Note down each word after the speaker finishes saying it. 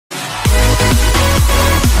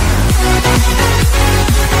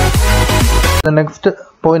The next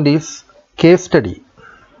point is case study.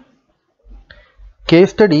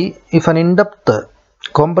 Case study is an in-depth,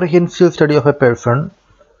 comprehensive study of a person,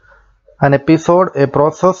 an episode, a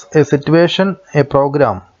process, a situation, a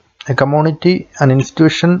program, a community, an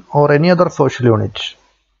institution, or any other social unit.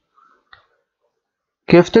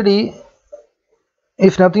 Case study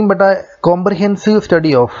is nothing but a comprehensive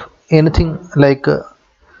study of anything like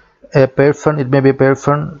a person. It may be a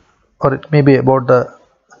person, or it may be about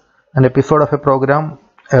an episode of a program,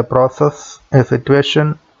 a process, a situation,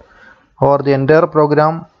 or the entire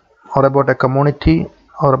program, or about a community,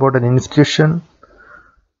 or about an institution.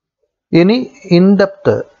 Any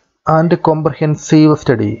in-depth and comprehensive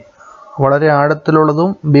study, വളരെ ആഴത്തിലുള്ളതും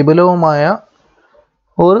വിപുലവുമായ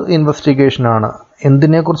ഒരു investigation ആണ്.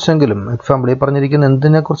 എന്തിനെക്കുറിച്ചെങ്കിലും, example ഈ പറഞ്ഞിരിക്കുന്ന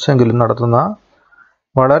എന്തിനെക്കുറിച്ചെങ്കിലും നടത്തുന്ന,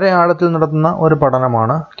 വളരെ ആഴത്തിൽ നടത്തുന്ന ഒരു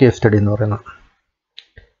പഠനമാണ് കേസ് സ്റ്റഡി എന്ന് പറയുന്നത്.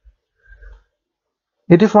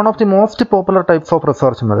 It is one of the most popular types of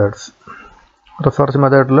research methods. Research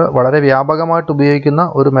മെത്തേഡിൽ വളരെ വ്യാപകമായിട്ട് ഉപയോഗിക്കുന്ന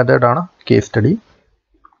ഒരു മെത്തേഡാണ് case study.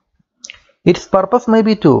 It's purpose may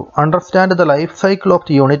be to understand the life cycle of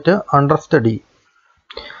the unit under study.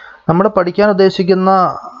 നമ്മൾ പഠിക്കാൻ ഉദ്ദേശിക്കുന്ന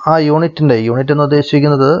ആ യൂണിറ്റ് എന്ന്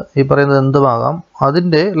ഉദ്ദേശിക്കുന്നത് ഈ പറയുന്നത് എന്തുമാകാം,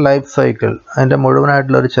 അതിൻ്റെ ലൈഫ് സൈക്കിൾ, അതിൻ്റെ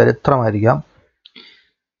മുഴുവനായിട്ടുള്ള ഒരു ചരിത്രമായിരിക്കാം.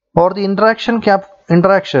 Or the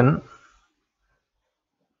interaction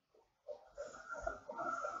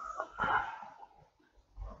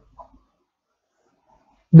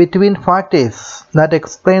between factors that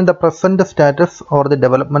explain the present status or the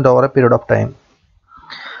development over a period of time.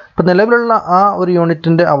 ഇപ്പം നിലവിലുള്ള ആ ഒരു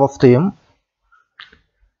യൂണിറ്റിൻ്റെ അവസ്ഥയും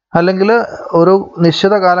അല്ലെങ്കിൽ ഒരു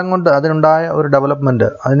നിശ്ചിത കാലം കൊണ്ട് അതിനുണ്ടായ ഒരു ഡെവലപ്മെൻറ്റ്,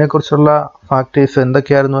 അതിനെക്കുറിച്ചുള്ള ഫാക്ടേഴ്സ്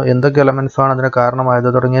എന്തൊക്കെയായിരുന്നു, എന്തൊക്കെ എലമെൻറ്റ്സ് ആണ് അതിന് കാരണമായത്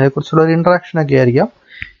തുടങ്ങിയതിനെക്കുറിച്ചുള്ള ഒരു ഇൻട്രാക്ഷനൊക്കെ ആയിരിക്കാം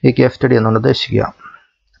ഈ കേസ് സ്റ്റഡി എന്നുകൊണ്ട് ഉദ്ദേശിക്കുക.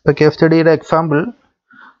 ഇപ്പോൾ കേസ് സ്റ്റഡിയുടെ എക്സാമ്പിൾ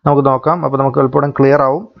നമുക്ക് നോക്കാം. അപ്പോൾ നമുക്ക് എളുപ്പം ക്ലിയർ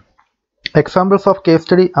ആവും. Examples of case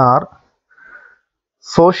study R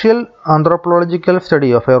social anthropological study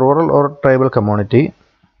of A rural or tribal community.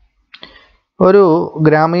 ഒരു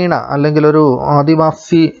ഗ്രാമീണ അല്ലെങ്കിൽ ഒരു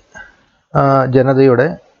ആദിവാസി ജനതയുടെ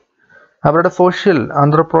അവരുടെ സോഷ്യൽ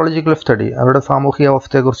ആന്ത്രോപോളജിക്കൽ സ്റ്റഡി, അവരുടെ സാമൂഹിക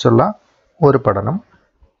അവസ്ഥയെക്കുറിച്ചുള്ള ഒരു പഠനം.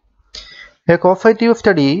 A cooperative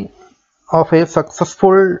study of A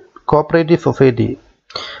successful cooperative society.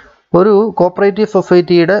 ഒരു കോപ്പറേറ്റീവ്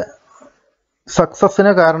സൊസൈറ്റിയുടെ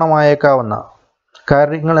സക്സസ്സിന് കാരണമായേക്കാവുന്ന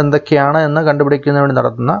കാര്യങ്ങൾ എന്തൊക്കെയാണ് എന്ന് കണ്ടുപിടിക്കുന്നതിന് വേണ്ടി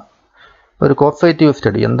നടത്തുന്ന ഒരു കോപ്പറേറ്റീവ്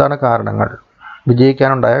സ്റ്റഡി. എന്താണ് കാരണങ്ങൾ,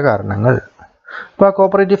 വിജയിക്കാനുണ്ടായ കാരണങ്ങൾ. അപ്പോൾ ആ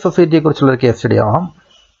കോപ്പറേറ്റീവ് സൊസൈറ്റിയെക്കുറിച്ചുള്ളൊരു കേസ് സ്റ്റഡി ആവാം.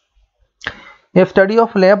 A study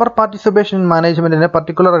of labour participation in management in A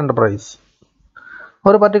particular enterprise.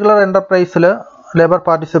 ഒരു പർട്ടിക്കുലർ എൻ്റർപ്രൈസിൽ ലേബർ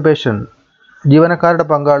പാർട്ടിസിപ്പേഷൻ, ജീവനക്കാരുടെ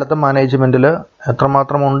പങ്കാളിത്തം മാനേജ്മെൻറ്റിൽ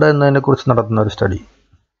എത്രമാത്രം ഉണ്ട് എന്നതിനെക്കുറിച്ച് നടത്തുന്ന ഒരു സ്റ്റഡി.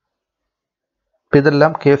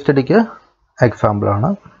 ഇതെല്ലാം കേസ് സ്റ്റഡിക്ക്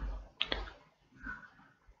എക്സാമ്പിളാണ്.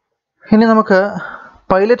 ഇനി നമുക്ക്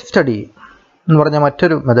പൈലറ്റ് സ്റ്റഡി എന്ന് പറഞ്ഞ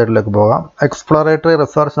മറ്റൊരു മെത്തേഡിലേക്ക് പോകാം. എക്സ്പ്ലോറേറ്ററി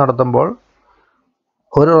റിസർച്ച് നടത്തുമ്പോൾ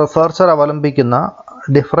ഒരു റിസർച്ചർ അവലംബിക്കുന്ന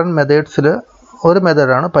ഡിഫറെൻറ്റ് മെത്തേഡ്സിൽ ഒരു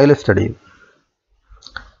മെത്തേഡാണ് പൈലറ്റ് സ്റ്റഡി.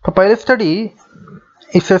 അപ്പോൾ pilot study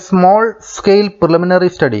is A small scale preliminary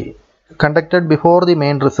study conducted before the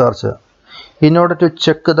main research in order to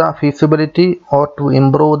check the feasibility or to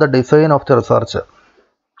improve the design of the research.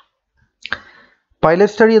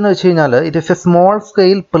 Pilot study എന്ന് വെച്ച് കഴിഞ്ഞാൽ it is A small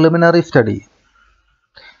scale preliminary study.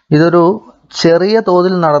 ഇതൊരു ചെറിയ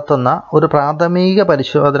തോതിൽ നടത്തുന്ന ഒരു പ്രാഥമിക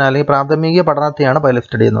പരിശോധന അല്ലെങ്കിൽ പ്രാഥമിക പഠനത്തെയാണ് പൈലറ്റ്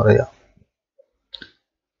സ്റ്റഡി എന്ന് പറയുക.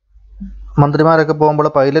 മന്ത്രിമാരൊക്കെ പോകുമ്പോൾ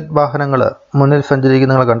പൈലറ്റ് വാഹനങ്ങൾ മുന്നിൽ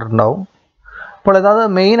സഞ്ചരിക്കുന്ന നിങ്ങൾ കണ്ടിട്ടുണ്ടാവും. അപ്പോൾ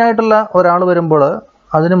അതായത് മെയിനായിട്ടുള്ള ഒരാൾ വരുമ്പോൾ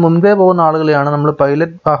അതിന് മുൻപേ പോകുന്ന ആളുകളെയാണ് നമ്മൾ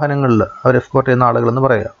പൈലറ്റ് വാഹനങ്ങളിൽ അവർ എസ്കോർട്ട് ചെയ്യുന്ന ആളുകളെന്ന്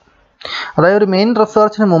പറയുക. അതായത് ഒരു മെയിൻ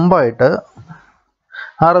റിസർച്ചിന് മുമ്പായിട്ട്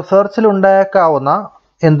ആ റിസർച്ചിൽ ഉണ്ടായേക്കാവുന്ന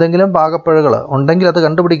എന്തെങ്കിലും പാകപ്പിഴകൾ ഉണ്ടെങ്കിൽ അത്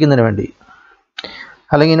കണ്ടുപിടിക്കുന്നതിന് വേണ്ടി,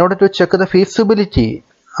 അല്ലെങ്കിൽ in order to check the feasibility,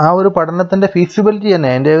 ആ ഒരു പഠനത്തിൻ്റെ ഫീസിബിലിറ്റി തന്നെ,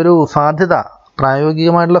 അതിൻ്റെ ഒരു സാധ്യത,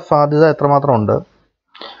 പ്രായോഗികമായിട്ടുള്ള സാധ്യത എത്രമാത്രം ഉണ്ട്.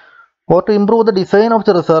 Or to improve the design of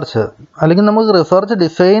the research, അല്ലെങ്കിൽ നമുക്ക് റിസർച്ച്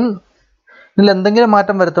ഡിസൈനിൽ എന്തെങ്കിലും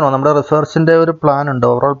മാറ്റം വരുത്തണോ, നമ്മുടെ റിസർച്ചിൻ്റെ ഒരു പ്ലാൻ ഉണ്ട്,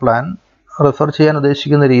 ഓവറോൾ പ്ലാൻ, റിസർച്ച് ചെയ്യാൻ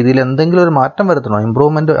ഉദ്ദേശിക്കുന്ന രീതിയിൽ എന്തെങ്കിലും ഒരു മാറ്റം വരുത്തണോ,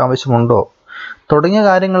 ഇമ്പ്രൂവ്മെൻറ്റ് ആവശ്യമുണ്ടോ തുടങ്ങിയ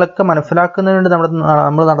കാര്യങ്ങളൊക്കെ മനസ്സിലാക്കുന്നതിന് വേണ്ടി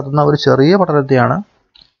നമ്മൾ നടത്തുന്ന ഒരു ചെറിയ പഠനത്തെയാണ്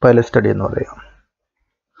പൈലറ്റ് സ്റ്റഡി എന്ന് പറയുക.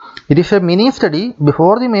 It is A mini study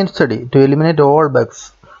before the main study to eliminate all Bugs.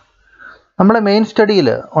 നമ്മുടെ മെയിൻ സ്റ്റഡിയിൽ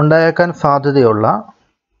ഉണ്ടായേക്കാൻ സാധ്യതയുള്ള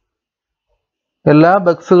എല്ലാ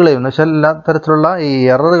ബഗ്സുകളെയും, എന്ന് വെച്ചാൽ എല്ലാ തരത്തിലുള്ള ഈ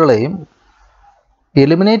എററുകളെയും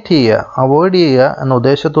എലിമിനേറ്റ് ചെയ്യുക, അവോയ്ഡ് ചെയ്യുക എന്ന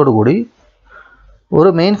ഉദ്ദേശത്തോടു കൂടി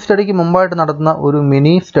ഒരു മെയിൻ സ്റ്റഡിക്ക് മുമ്പായിട്ട് നടത്തുന്ന ഒരു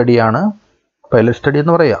മിനി സ്റ്റഡിയാണ് പൈലറ്റ് സ്റ്റഡി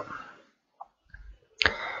എന്ന് പറയുക.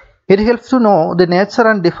 It helps to know the nature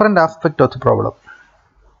and different aspect of the problem.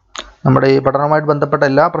 നമ്മുടെ ഈ പഠനവുമായിട്ട് ബന്ധപ്പെട്ട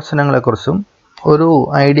എല്ലാ പ്രശ്നങ്ങളെക്കുറിച്ചും ഒരു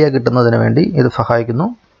ഐഡിയ കിട്ടുന്നതിന് വേണ്ടി ഇത് സഹായിക്കുന്നു.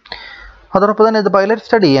 അതോടൊപ്പം തന്നെ ഇത് pilot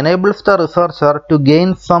study enables the researcher to gain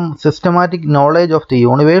some systematic knowledge of the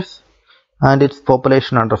universe and it's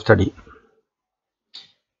population under study.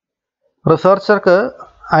 റിസർച്ചർക്ക്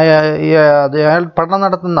അയാൾ പഠനം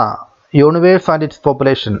നടത്തുന്ന യൂണിവേഴ്സ് ആൻഡ് ഇറ്റ്സ്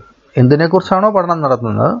പോപ്പുലേഷൻ എന്തിനെക്കുറിച്ചാണോ പഠനം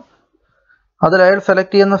നടത്തുന്നത് അതിൽ അയാൾ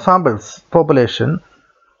സെലക്ട് ചെയ്യുന്ന സാമ്പിൾസ് പോപ്പുലേഷൻ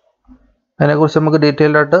അതിനെക്കുറിച്ച് നമുക്ക്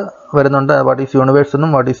ഡീറ്റെയിൽഡ് ആയിട്ട് വരുന്നുണ്ട്. വാട്ട് ഈസ് യൂണിവേഴ്സ്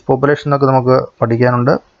എന്നും വാട്ട് ഈസ് പോപ്പുലേഷൻ എന്നൊക്കെ നമുക്ക്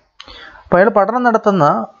പഠിക്കാനുണ്ട്. അപ്പോൾ അയാൾ പഠനം നടത്തുന്ന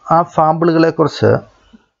ആ സാമ്പിളുകളെക്കുറിച്ച്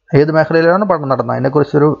ഏത് മേഖലയിലാണ് പഠനം നടത്തുന്നത്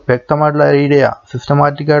അതിനെക്കുറിച്ചൊരു വ്യക്തമായിട്ടുള്ള ഐഡിയ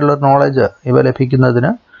സിസ്റ്റമാറ്റിക് ആയിട്ടുള്ള നോളജ് ഇവ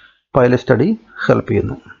ലഭിക്കുന്നതിന് പൈലറ്റ് സ്റ്റഡി ഹെൽപ്പ്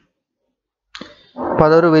ചെയ്യുന്നു. അപ്പോൾ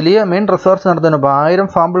അതൊരു വലിയ മെയിൻ റിസർച്ച് നടത്താൻ ഇപ്പോൾ 1000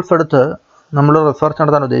 സാമ്പിൾസ് എടുത്ത് നമ്മൾ റിസർച്ച്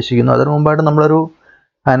നടത്താൻ ഉദ്ദേശിക്കുന്നു. അതിനു മുമ്പായിട്ട് നമ്മളൊരു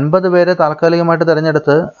 50 പേരെ താൽക്കാലികമായിട്ട്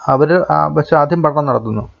തിരഞ്ഞെടുത്ത് അവർ പക്ഷേ ആദ്യം പഠനം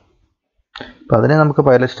നടത്തുന്നു. അപ്പോൾ അതിനെ നമുക്ക്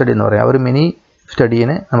പൈലറ്റ് സ്റ്റഡി എന്ന് പറയാം. ഒരു മിനി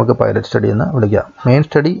സ്റ്റഡീനെ നമുക്ക് പൈലറ്റ് സ്റ്റഡി എന്ന് വിളിക്കാം. മെയിൻ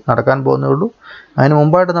സ്റ്റഡി നടക്കാൻ പോകുന്നേ ഉള്ളൂ, അതിന്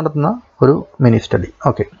മുമ്പായിട്ട് നടത്തുന്ന ഒരു മിനി സ്റ്റഡി.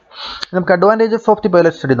 ഓക്കെ, നമുക്ക് advantages of the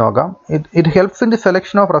pilot study നോക്കാം. It helps in the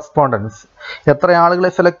selection of respondents. എത്ര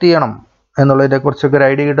ആളുകളെ സെലക്ട് ചെയ്യണം എന്നുള്ളതിനെക്കുറിച്ചൊക്കെ ഒരു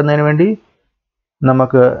ഐഡിയ കിട്ടുന്നതിന് വേണ്ടി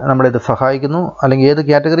നമ്മളിത് സഹായിക്കുന്നു. അല്ലെങ്കിൽ ഏത്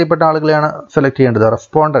കാറ്റഗറിയിൽപ്പെട്ട ആളുകളെയാണ് സെലക്ട് ചെയ്യേണ്ടത്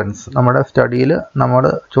റെസ്പോണ്ടൻസ്. നമ്മുടെ സ്റ്റഡിയിൽ നമ്മൾ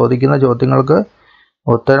ചോദിക്കുന്ന ചോദ്യങ്ങൾക്ക്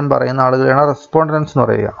ഉത്തരം പറയുന്ന ആളുകളെയാണ് റെസ്പോണ്ടൻസ് എന്ന്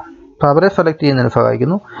പറയുക. അപ്പോൾ അവരെ സെലക്ട് ചെയ്യുന്നതിന്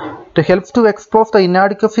സഹായിക്കുന്നു. It helps to expose the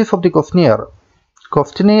ഇന്നാഡിക്വസീസ് of the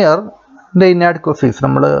ക്വസ്റ്റിനിയറിൻ്റെ ഇന്നാഡിക്വസീസ്.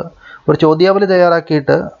 നമ്മൾ ഒരു ചോദ്യാവലി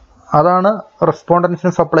തയ്യാറാക്കിയിട്ട് അതാണ്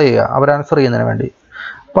റെസ്പോണ്ടൻസിന് സപ്ലൈ ചെയ്യുക അവർ ആൻസർ ചെയ്യുന്നതിന് വേണ്ടി.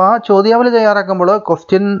 അപ്പോൾ ആ ചോദ്യാവലി തയ്യാറാക്കുമ്പോൾ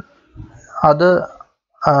ക്വസ്റ്റ്യൻ അത്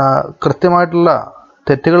കൃത്യമായിട്ടുള്ള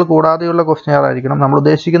തെറ്റുകൾ കൂടാതെയുള്ള ക്വസ്റ്റ്യനിയർ ആയിരിക്കണം. നമ്മൾ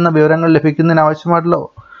ഉദ്ദേശിക്കുന്ന വിവരങ്ങൾ ലഭിക്കുന്നതിന് ആവശ്യമായിട്ടുള്ള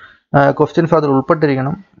ക്വസ്റ്റ്യൻസ് അതിൽ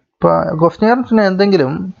ഉൾപ്പെട്ടിരിക്കണം. ഇപ്പോൾ ക്വസ്റ്റ്യനിയറിന്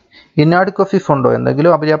എന്തെങ്കിലും ഇന്നാഡിക്വസീസ് ഉണ്ടോ,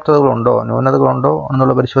 എന്തെങ്കിലും അപര്യാപ്തതകളുണ്ടോ, ന്യൂനതകളുണ്ടോ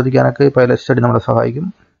എന്നുള്ള പരിശോധിക്കാനൊക്കെ ഈ പൈലറ്റ് സ്റ്റഡി നമ്മളെ സഹായിക്കും.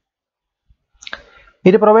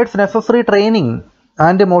 It provides necessary training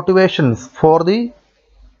and motivations for the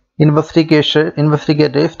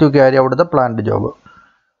investigators to carry out the planned job.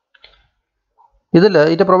 ഇതിൽ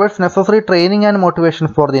it provides necessary training and motivation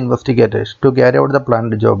for the investigators to carry out the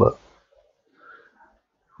planned job.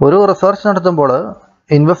 ഒരു research നടത്തുമ്പോൾ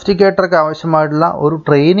ഇൻവെസ്റ്റിഗേറ്റർക്ക് ആവശ്യമായിട്ടുള്ള ഒരു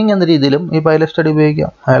training എന്ന രീതിയിലും ഈ pilot study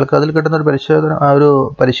ഉപയോഗിക്കാം. അയാൾക്ക് അതിൽ കിട്ടുന്ന ഒരു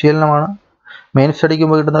പരിശീലനമാണ്. മെയിൻ സ്റ്റഡിക്ക്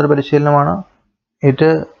മുമ്പ് കിട്ടുന്ന ഒരു പരിശീലനമാണ്.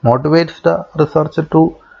 It motivates the researcher to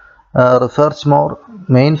research more.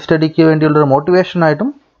 Main സ്റ്റഡിക്ക് വേണ്ടിയുള്ളൊരു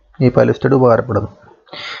മോട്ടിവേഷനായിട്ടും ഈ pilot study ഉപകാരപ്പെടുന്നു.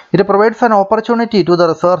 It provides an opportunity to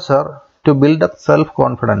the researcher to build up self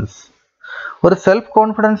confidence. ഒരു സെൽഫ്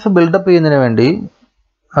കോൺഫിഡൻസ് ബിൽഡപ്പ് ചെയ്യുന്നതിന് വേണ്ടി,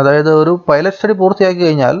 അതായത് ഒരു പൈലറ്റ് സ്റ്റഡി പൂർത്തിയാക്കി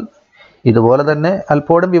കഴിഞ്ഞാൽ ഇതുപോലെ തന്നെ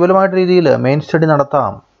അല്പോടും വിപുലമായിട്ട് രീതിയിൽ മെയിൻ സ്റ്റഡി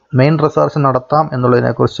നടത്താം, മെയിൻ റിസർച്ച് നടത്താം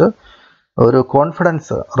എന്നുള്ളതിനെക്കുറിച്ച് ഒരു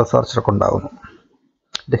കോൺഫിഡൻസ് റിസർച്ചർക്ക് ഉണ്ടാകുന്നു.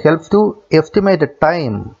 It helps to estimate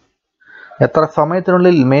time. എത്ര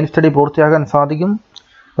സമയത്തിനുള്ളിൽ മെയിൻ സ്റ്റഡി പൂർത്തിയാക്കാൻ സാധിക്കും.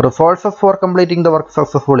 Resources four completing the work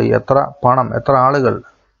successfully. എത്ര പണം, എത്ര ആളുകൾ,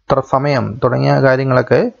 എത്ര സമയം തുടങ്ങിയ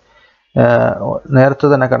കാര്യങ്ങളൊക്കെ നേരത്തെ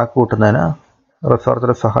തന്നെ കണക്ക് കൂട്ടുന്നതിന്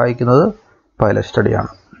റിസർച്ചറെ സഹായിക്കുന്നത് പൈലറ്റ് സ്റ്റഡിയാണ്.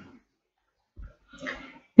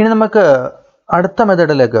 ഇനി നമുക്ക് അടുത്ത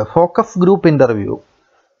മെത്തേഡിലേക്ക്, focus group interview.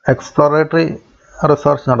 Exploratory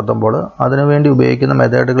research നടത്തുമ്പോൾ അതിനുവേണ്ടി ഉപയോഗിക്കുന്ന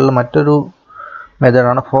മെത്തേഡുകളിൽ മറ്റൊരു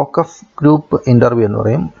മെത്തേഡാണ് ഫോക്കസ് ഗ്രൂപ്പ് ഇൻ്റർവ്യൂ എന്ന്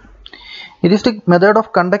പറയും. It is the method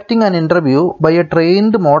of conducting an interview by A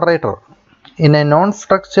trained moderator in A non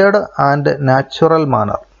structured and natural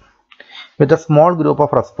manor with a small group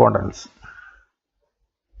of respondents.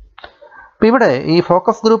 ഇപ്പോൾ ഇവിടെ ഈ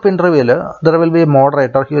ഫോക്കസ് ഗ്രൂപ്പ് ഇൻ്റർവ്യൂവിൽ there will be a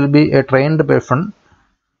moderator, he will be a trained person.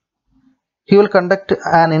 He will conduct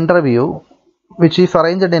an interview which is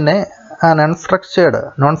arranged in an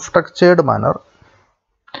non-structured manner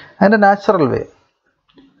and a natural way.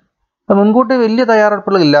 മുൻകൂട്ടി വലിയ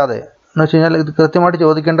തയ്യാറെടുപ്പുകളില്ലാതെ എന്ന് വെച്ച് കഴിഞ്ഞാൽ ഇത് കൃത്യമായിട്ട്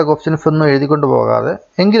ചോദിക്കേണ്ട ക്വസ്റ്റ്യൻസ് ഒന്നും എഴുതിക്കൊണ്ട് പോകാതെ,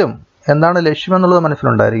 എങ്കിലും എന്താണ് ലക്ഷ്യമെന്നുള്ളത്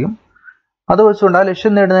മനസ്സിലുണ്ടായിരിക്കും. അത് വെച്ചുകൊണ്ട് ആ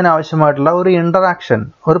ലക്ഷ്യം നേടുന്നതിന് ആവശ്യമായിട്ടുള്ള ഒരു ഇൻ്ററാക്ഷൻ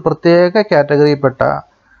ഒരു പ്രത്യേക കാറ്റഗറിയിൽപ്പെട്ട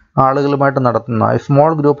ആളുകളുമായിട്ട് നടത്തുന്ന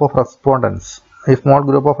സ്മോൾ ഗ്രൂപ്പ് ഓഫ് റെസ്പോണ്ടൻസ്. ഈ സ്മോൾ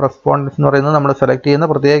ഗ്രൂപ്പ് ഓഫ് റെസ്പോണ്ടൻസ് എന്ന് പറയുന്നത് നമ്മൾ സെലക്ട് ചെയ്യുന്ന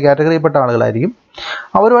പ്രത്യേക കാറ്റഗറിയിൽപ്പെട്ട ആളുകളായിരിക്കും.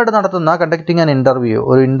 അവരുമായിട്ട് നടത്തുന്ന കണ്ടക്ടിങ് ആൻ ഇൻ്റർവ്യൂ,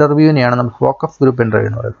 ഒരു ഇൻ്റർവ്യൂവിനെയാണ് നമ്മൾ ഫോക്കസ് ഗ്രൂപ്പ് ഇൻ്റർവ്യൂ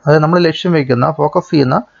എന്ന് പറയുന്നത്. അതായത് നമ്മൾ ലക്ഷ്യം വയ്ക്കുന്ന, ഫോക്കസ്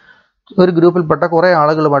ചെയ്യുന്ന ഒരു ഗ്രൂപ്പിൽപ്പെട്ട കുറേ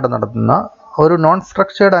ആളുകളുമായിട്ട് നടത്തുന്ന ഒരു non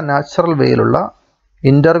structured and natural വേയിലുള്ള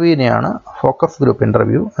ഇൻ്റർവ്യൂവിനെയാണ് focus group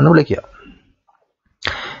interview എന്ന് വിളിക്കുക.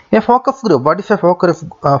 A focus group. What is a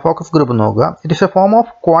focus group? It is a form of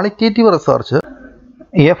qualitative research.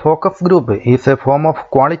 A focus group is a form of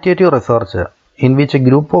qualitative research in which a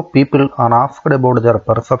group of people are asked about their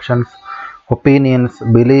perceptions, opinions,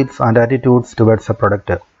 beliefs and attitudes towards a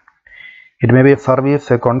product. It may be a service,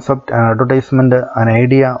 a concept, an advertisement, an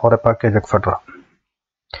idea or a package, etc.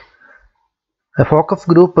 Focus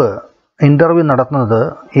group interview നടത്തുന്നത്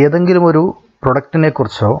ഏതെങ്കിലും ഒരു പ്രൊഡക്റ്റിനെ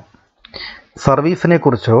കുറിച്ചോ സർവീസിനെ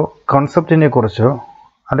കുറിച്ചോ കോൺസെപ്റ്റിനെ കുറിച്ചോ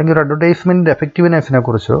അല്ലെങ്കിൽ ഒരു അഡ്വർടൈസ്മെൻറ്റിൻ്റെ എഫക്റ്റീവ്നെസ്സിനെ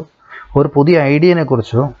കുറിച്ചോ ഒരു പുതിയ ഐഡിയനെ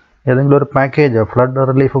കുറിച്ചോ ഏതെങ്കിലും ഒരു പാക്കേജ് ഫ്ലഡ്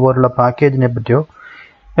റിലീഫ് പോലുള്ള പാക്കേജിനെ പറ്റിയോ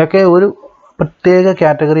ഒക്കെ ഒരു പ്രത്യേക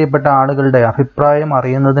കാറ്റഗറിയിൽപ്പെട്ട ആളുകളുടെ അഭിപ്രായം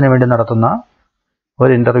അറിയുന്നതിന് വേണ്ടി നടത്തുന്ന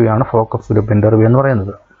ഒരു ഇൻ്റർവ്യൂ ആണ് ഫോക്കസ് ഗ്രൂപ്പ് ഇൻ്റർവ്യൂ എന്ന്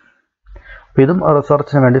പറയുന്നത്. അപ്പോൾ ഇതും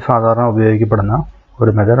റിസർച്ചിന് വേണ്ടി സാധാരണ ഉപയോഗിക്കപ്പെടുന്ന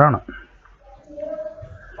ഒരു മെത്തേഡാണ്.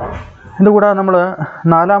 ഇതുകൂടാതെ നമ്മൾ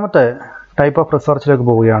നാലാമത്തെ ടൈപ്പ് ഓഫ് റിസർച്ചിലേക്ക്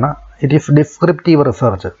പോവുകയാണ്. It is descriptive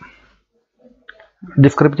research.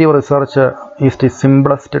 Descriptive research is the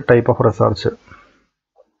simplest type of research.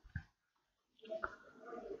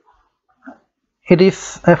 It is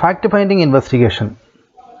A fact finding investigation.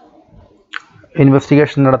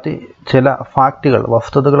 Investigation നടത്തി ചില ഫാക്റ്റുകൾ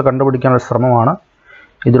വസ്തുതകൾ കണ്ടുപിടിക്കാനുള്ള ശ്രമമാണ്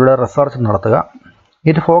ഇതിലൂടെ റിസർച്ച് നടത്തുക.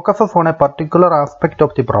 It focuses on A particular aspect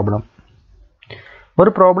of the problem.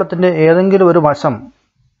 ഒരു പ്രോബ്ലത്തിൻ്റെ ഏതെങ്കിലും ഒരു വശം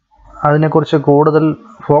അതിനെക്കുറിച്ച് കൂടുതൽ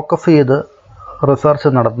ഫോക്കസ് ചെയ്ത് റിസർച്ച്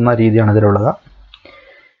നടത്തുന്ന രീതിയാണ് ഇതിലുള്ളത്.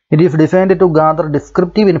 It is designed to gather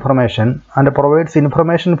descriptive information and provides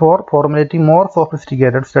information for formulating more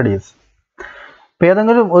sophisticated studies. ഇപ്പോൾ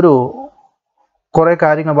ഏതെങ്കിലും ഒരു കുറേ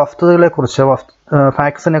കാര്യങ്ങൾ വസ്തുതകളെക്കുറിച്ച്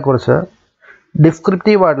ഫാക്ട്സിനെ കുറിച്ച്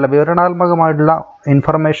ഡിസ്ക്രിപ്റ്റീവായിട്ടുള്ള വിവരണാത്മകമായിട്ടുള്ള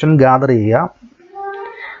ഇൻഫർമേഷൻ ഗാദർ ചെയ്യുക.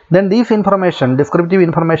 Then these information, descriptive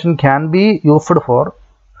information can be used for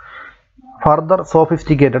further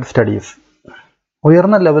sophisticated studies.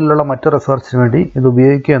 ഉയർന്ന ലെവലിലുള്ള മറ്റ് റിസർച്ചിന് വേണ്ടി ഇത്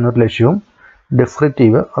ഉപയോഗിക്കുക എന്നൊരു ലക്ഷ്യവും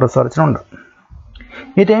descriptive റിസർച്ചിനുണ്ട്.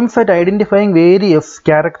 It aims at identifying various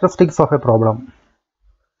characteristics of A problem,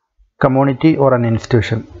 community or an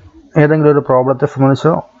institution. ഏതെങ്കിലും ഒരു പ്രോബ്ലത്തെ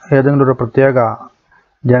സംബന്ധിച്ചോ ഏതെങ്കിലും ഒരു പ്രത്യേക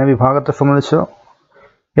ജനവിഭാഗത്തെ സംബന്ധിച്ചോ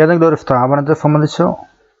ഏതെങ്കിലും ഒരു സ്ഥാപനത്തെ സംബന്ധിച്ചോ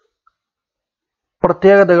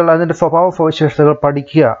പ്രത്യേകതകൾ അതിൻ്റെ സ്വഭാവ സവിശേഷതകൾ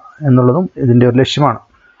പഠിക്കുക എന്നുള്ളതും ഇതിൻ്റെ ഒരു ലക്ഷ്യമാണ്.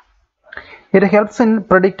 It helps in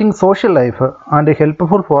predicting social life and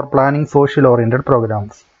helpful for planning social oriented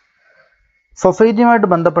programmes. സൊസൈറ്റിയുമായിട്ട്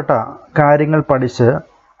ബന്ധപ്പെട്ട കാര്യങ്ങൾ പഠിച്ച്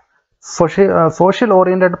സോഷ്യൽ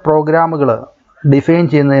ഓറിയൻറ്റഡ് പ്രോഗ്രാമുകൾ ഡിഫൈൻ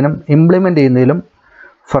ചെയ്യുന്നതിനും ഇംപ്ലിമെൻ്റ് ചെയ്യുന്നതിലും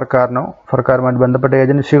സർക്കാരുമായിട്ട് ബന്ധപ്പെട്ട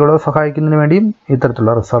ഏജൻസികളോ സഹായിക്കുന്നതിന് വേണ്ടിയും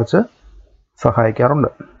ഇത്തരത്തിലുള്ള റിസർച്ച്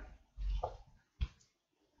സഹായിക്കാറുണ്ട്.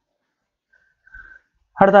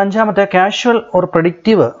 അടുത്ത അഞ്ചാമത്തെ casual or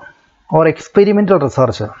predictive or experimental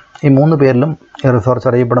research. ഈ മൂന്ന് പേരിലും ഈ റിസർച്ച്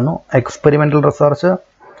അറിയപ്പെടുന്നു. എക്സ്പെരിമെൻ്റൽ റിസർച്ച്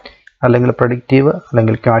അല്ലെങ്കിൽ പ്രെഡിക്റ്റീവ്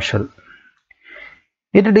അല്ലെങ്കിൽ casual.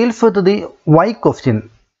 It deals with the Y question,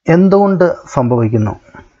 എന്തുകൊണ്ട് സംഭവിക്കുന്നു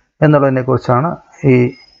എന്നുള്ളതിനെക്കുറിച്ചാണ് ഈ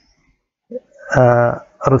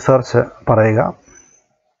റിസർച്ച് പറയുക.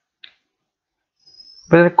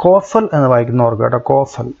 പിന്നെ കോസൽ എന്ന് വായിക്കുന്നവർക്ക് കേട്ടോ,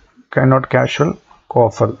 കോസൽ, നോട്ട് കാഷ്വൽ,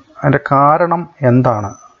 കോസൽ. അതിൻ്റെ കാരണം എന്താണ്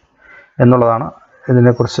എന്നുള്ളതാണ്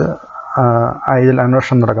ഇതിനെക്കുറിച്ച് ഇതിൽ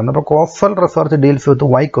അന്വേഷണം നടക്കുന്നത്. അപ്പോൾ causal research deals with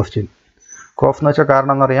Y question. Cos എന്ന് വെച്ചാൽ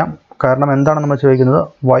കാരണം എന്നറിയാം, കാരണം എന്താണെന്ന് നമ്മൾ ചോദിക്കുന്നത്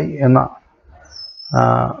വൈ എന്ന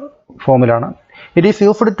ഫോമിലാണ്. It is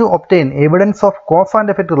used to obtain evidence of cause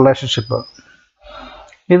and effect relationship.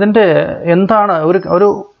 ഇതിൻ്റെ എന്താണ് ഒരു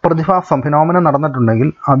പ്രതിഭാസം ഫിനോമിന നടന്നിട്ടുണ്ടെങ്കിൽ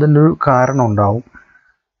അതിൻ്റെ ഒരു കാരണം ഉണ്ടാവും.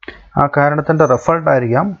 ആ കാരണത്തിൻ്റെ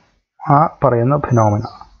റിസൾട്ടായിരിക്കാം ആ പറയുന്ന ഫിനോമിന.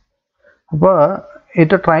 അപ്പോൾ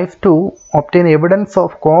it tries to obtain evidence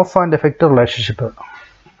of cause and effect relationship.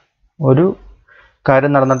 ഒരു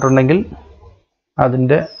കാര്യം നടന്നിട്ടുണ്ടെങ്കിൽ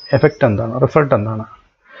അതിൻ്റെ എഫക്റ്റ് എന്താണ്, റിസൾട്ട് എന്താണ്,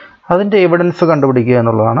 അതിൻ്റെ എവിഡൻസ് കണ്ടുപിടിക്കുക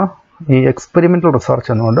എന്നുള്ളതാണ് ഈ എക്സ്പെരിമെൻ്റൽ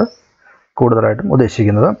റിസർച്ച് എന്നുകൊണ്ട് കൂടുതലായിട്ടും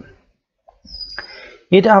ഉദ്ദേശിക്കുന്നത്.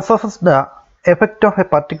 It assesses the effect of A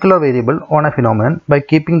particular variable on A phenomenon by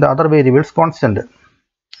keeping the other variables constant.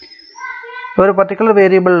 ഒരു പർട്ടിക്കുലർ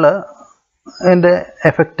വേരിയബിളിൽ അതിൻ്റെ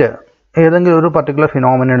എഫക്റ്റ് ഏതെങ്കിലും ഒരു പർട്ടിക്കുലർ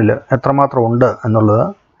ഫിനോമിനനിൽ എത്രമാത്രം ഉണ്ട് എന്നുള്ളത്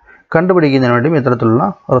കണ്ടുപിടിക്കുന്നതിന് വേണ്ടിയും ഇത്തരത്തിലുള്ള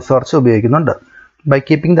റിസർച്ച് ഉപയോഗിക്കുന്നുണ്ട്. By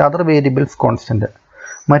keeping the other variables constant.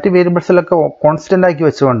 മറ്റ് വേരിയബിൾസിലൊക്കെ കോൺസ്റ്റൻ്റ് ആക്കി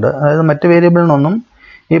വെച്ചുകൊണ്ട്, അതായത് മറ്റ് വേരിയബിളിൽ നിന്നൊന്നും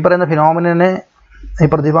ഈ പറയുന്ന ഫിനോമിനനെ, ഈ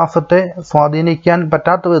പ്രതിഭാസത്തെ സ്വാധീനിക്കാൻ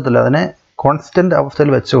പറ്റാത്ത വിധത്തിൽ അതിനെ കോൺസ്റ്റൻ്റ് അവസ്ഥയിൽ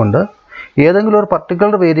വെച്ചുകൊണ്ട് ഏതെങ്കിലും ഒരു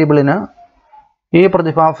പർട്ടിക്കുലർ വേരിയബിളിന് ഈ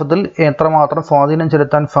പ്രതിഭാസത്തിൽ എത്രമാത്രം സ്വാധീനം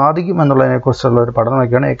ചെലുത്താൻ സാധിക്കും എന്നുള്ളതിനെക്കുറിച്ചുള്ള ഒരു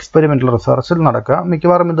പഠനമൊക്കെയാണ് എക്സ്പെരിമെൻ്റൽ റിസർച്ചിൽ നടക്കുക.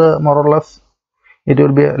 മിക്കവാറും ഇത് more or less it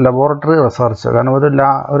will be laboratory research. കാരണം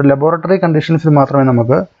ഒരു ലബോറട്ടറി കണ്ടീഷൻസിൽ മാത്രമേ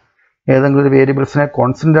നമുക്ക് ഏതെങ്കിലും ഒരു വേരിയബിൾസിനെ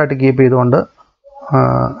കോൺസ്റ്റൻ്റ് ആയിട്ട് കീപ്പ് ചെയ്തുകൊണ്ട്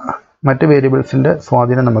മറ്റ് വേരിയബിൾസിൻ്റെ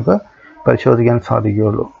സ്വാധീനം നമുക്ക് പരിശോധിക്കാൻ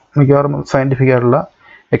സാധിക്കുകയുള്ളൂ. മിക്കവാറും സയൻറ്റിഫിക് ആയിട്ടുള്ള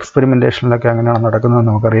എക്സ്പെരിമെൻറ്റേഷനിലൊക്കെ അങ്ങനെയാണ്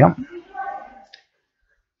നടക്കുന്നതെന്ന് നമുക്കറിയാം.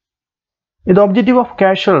 The objective of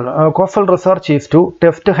causal research is to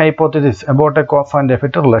test hypothesis about a cause and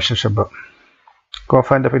effect relationship. Cause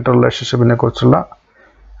and effect relationship-നെ കുറിച്ചുള്ള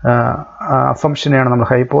അസംഷനെയാണ് നമ്മൾ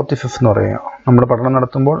ഹൈപ്പോത്തിസിസ് എന്ന് പറയുക. നമ്മൾ പഠനം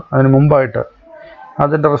നടത്തുമ്പോൾ അതിന് മുമ്പായിട്ട്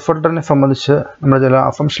അതിൻ്റെ റിസൾട്ടിനെ സംബന്ധിച്ച് നമ്മൾ ചില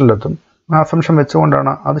അസംഷനിലെത്തും. ആ അസംഷൻ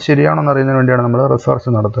വെച്ചുകൊണ്ടാണ് അത് ശരിയാണോ എന്നറിയുന്നതിന് വേണ്ടിയാണ് നമ്മൾ റിസർച്ച്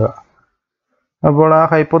നടത്തുക. അപ്പോൾ ആ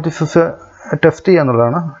ഹൈപ്പോത്തിസിസ് ടെസ്റ്റ് ചെയ്യുക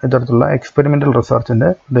എന്നുള്ളതാണ് ഇത്തരത്തിലുള്ള എക്സ്പെരിമെൻ്റൽ റിസർച്ചിൻ്റെ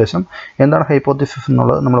ഉദ്ദേശം. എന്താണ് ഹൈപ്പോത്തിസിസ്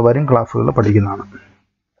എന്നുള്ളത് നമ്മൾ വരും ക്ലാസ്സുകളിൽ പഠിക്കുന്നതാണ്.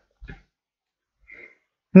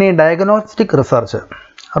 ഇനി diagnostic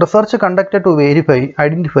research conducted to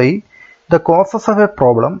identify the causes of A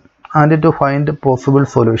problem and to find possible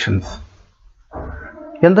solutions.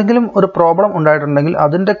 എന്തെങ്കിലും ഒരു പ്രോബ്ലം ഉണ്ടായിട്ടുണ്ടെങ്കിൽ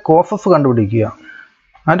അതിൻ്റെ കോസസ് കണ്ടുപിടിക്കുക,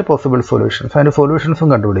 ആൻഡ് പോസിബിൾ സൊല്യൂഷൻസ്, അതിൻ്റെ സൊല്യൂഷൻസും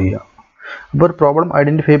കണ്ടുപിടിക്കുക. അപ്പോൾ ഒരു പ്രോബ്ലം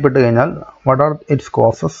ഐഡൻറ്റിഫൈ ചെയ്യപ്പെട്ട് കഴിഞ്ഞാൽ what are it's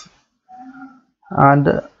causes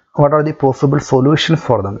and what are the possible solutions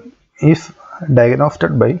for them is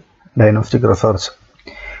ഡയഗ്നോസ്റ്റഡ് by diagnostic research.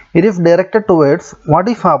 It is directed towards what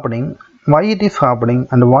is happening, why it is happening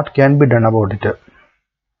and what can be done about it.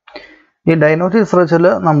 ഈ diagnostic റിസർച്ചിൽ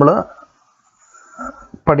നമ്മൾ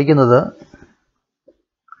പഠിക്കുന്നത്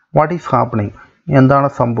what is happening, എന്താണ്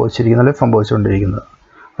സംഭവിച്ചിരിക്കുന്നത് അല്ലെങ്കിൽ സംഭവിച്ചുകൊണ്ടിരിക്കുന്നത്,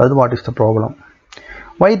 അതായത് what is the problem.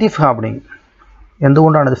 Why it is happening,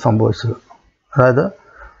 എന്തുകൊണ്ടാണ് ഇത് സംഭവിച്ചത്, അതായത്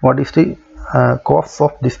what is the cause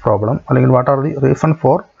of this problem, അല്ലെങ്കിൽ what are the reason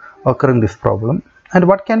for occurring this problem, and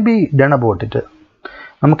what can be done about it,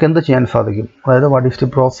 നമുക്ക് എന്ത് ചെയ്യാൻ സാധിക്കും, അതായത് what is the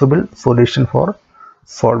possible solution for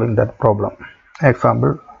solving that problem.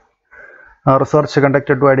 Example, research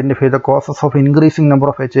conducted to identify the causes of increasing number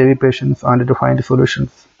of HIV patients and to find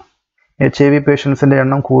solutions. HIV പേഷ്യൻസിൻ്റെ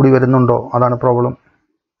എണ്ണം കൂടി വരുന്നുണ്ടോ, അതാണ് problem.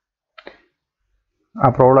 ആ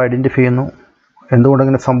പ്രോബ്ലം ഐഡൻറ്റിഫൈ ചെയ്യുന്നു,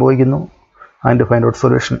 എന്തുകൊണ്ടിങ്ങനെ സംഭവിക്കുന്നു, ആൻഡ് ഫൈൻഡ് ഔട്ട്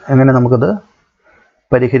സൊല്യൂഷൻ, എങ്ങനെ നമുക്കത്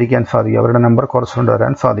പരിഹരിക്കാൻ സാധിക്കും, അവരുടെ നമ്പർ കുറച്ചുകൊണ്ട്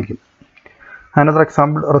വരാൻ സാധിക്കും. Another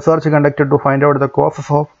example, research conducted to find out the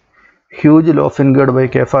causes of huge loss incurred by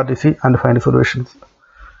KSRTC and find solutions.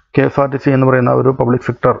 KSRTC എന്ന് പറയുന്ന ഒരു പബ്ലിക്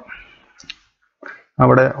സെക്ടർ,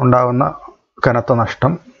 അവിടെ ഉണ്ടാകുന്ന കനത്ത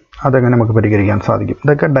നഷ്ടം, അതെങ്ങനെ നമുക്ക് പരിഹരിക്കാൻ സാധിക്കും.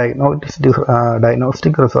 ഇതൊക്കെ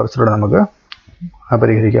ഡയഗ്നോസ്റ്റിക് റിസർച്ചിലൂടെ നമുക്ക്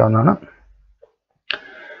പരിഹരിക്കാവുന്നതാണ്.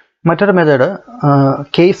 മറ്റൊരു മെത്തേഡ്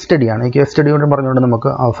കേസ് സ്റ്റഡിയാണ്. ഈ കേസ് സ്റ്റഡി കൊണ്ട് പറഞ്ഞുകൊണ്ട് നമുക്ക്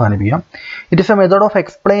അവസാനിപ്പിക്കാം. It is A method of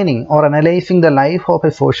explaining or analysing the life of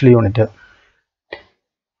A social unit.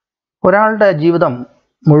 ഒരാളുടെ ജീവിതം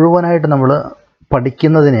മുഴുവനായിട്ട് നമ്മൾ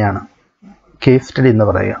പഠിക്കുന്നതിനെയാണ് കേസ് സ്റ്റഡി എന്ന്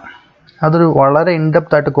പറയുക. അതൊരു വളരെ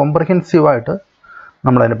ഇൻഡെപ്തായിട്ട് കോംപ്രഹെൻസീവായിട്ട്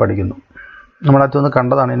നമ്മളതിനെ പഠിക്കുന്നു. നമ്മളതിനകത്തൊന്ന്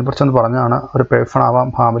കണ്ടതാണ്, ഇതിനെക്കുറിച്ചൊന്ന് പറഞ്ഞതാണ്. ഒരു പേഴ്സൺ ആവാം,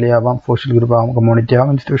 ഫാമിലി ആവാം, സോഷ്യൽ ഗ്രൂപ്പ് ആവാം, കമ്മ്യൂണിറ്റി ആവാം,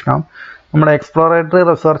 ഇൻസ്റ്റിറ്റ്യൂഷൻ ആവാം. നമ്മുടെ എക്സ്പ്ലോറേറ്ററി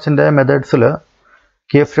റിസർച്ചിൻ്റെ മെത്തേഡ്സിൽ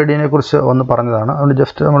കേസ് സ്റ്റഡീനെ കുറിച്ച് ഒന്ന് പറഞ്ഞതാണ്. അതുകൊണ്ട്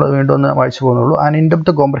ജസ്റ്റ് നമ്മൾ വീണ്ടും ഒന്ന് വായിച്ചു പോകുന്നുള്ളൂ. An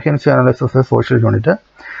in-depth comprehensive analysis of social unit,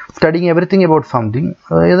 studying everything about something.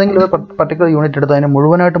 ഏതെങ്കിലും ഒരു പർട്ടിക്കുലർ യൂണിറ്റ് എടുത്ത് അതിനെ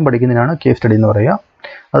മുഴുവനായിട്ടും പഠിക്കുന്നതിനാണ് കേസ് സ്റ്റഡി എന്ന് പറയുക.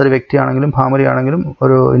 അതൊരു വ്യക്തിയാണെങ്കിലും ഫാമിലി ആണെങ്കിലും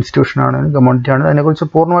ഒരു ഇൻസ്റ്റിറ്റ്യൂഷൻ ആണെങ്കിലും കമ്മ്യൂണിറ്റി ആണെങ്കിലും അതിനെക്കുറിച്ച്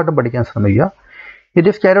പൂർണ്ണമായിട്ടും പഠിക്കാൻ ശ്രമിക്കുക. It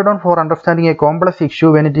is carried on for understanding a complex issue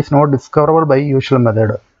when it is not discoverable by usual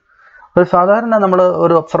method. ഒരു സാധാരണ നമ്മൾ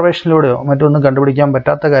ഒരു ഒബ്സർവേഷനിലൂടെയോ മറ്റൊന്നും കണ്ടുപിടിക്കാൻ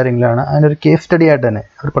പറ്റാത്ത കാര്യങ്ങളാണ് അതിനൊരു കേസ് സ്റ്റഡി ആയിട്ട് തന്നെ,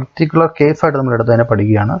 ഒരു പർട്ടിക്കുലർ കേസായിട്ട് നമ്മൾ എടുത്ത് തന്നെ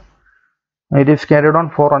പഠിക്കുകയാണ്. It is carried on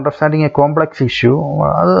for understanding A complex issue.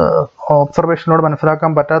 അത് ഒബ്സർവേഷനിലൂടെ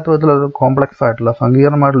മനസ്സിലാക്കാൻ പറ്റാത്ത വിധത്തിലൊരു കോംപ്ലക്സ് ആയിട്ടുള്ള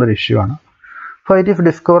സങ്കീർണമായിട്ടുള്ളൊരു ഇഷ്യൂ ആണ്. So it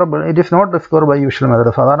is not discover by usual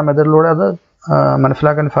method. സാധാരണ മെത്തേഡിലൂടെ അത്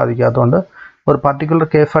മനസ്സിലാക്കാൻ സാധിക്കാത്തതുകൊണ്ട് ഒരു പർട്ടിക്കുലർ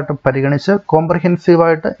കേസായിട്ട് പരിഗണിച്ച്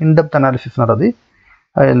കോംപ്രഹെൻസീവായിട്ട് ഇൻഡെപ്ത് അനാലിസിസ് നടത്തി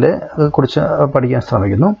അതിൻ്റെ കുറിച്ച് പഠിക്കാൻ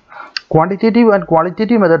ശ്രമിക്കുന്നു. Quantitative and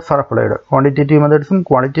qualitative methods R applied. Quantitative മെത്തേഡ്സും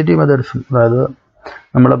qualitative മെത്തേഡ്സും, അതായത്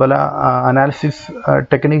നമ്മൾ പല അനാലിസിസ്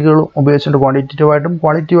ടെക്നിക്കുകളും ഉപയോഗിച്ചുകൊണ്ട് ക്വാണ്ടിറ്റേറ്റീവായിട്ടും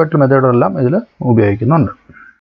ക്വാളിറ്റീവായിട്ടുള്ള മെത്തേഡുകളെല്ലാം ഇതിൽ ഉപയോഗിക്കുന്നുണ്ട്.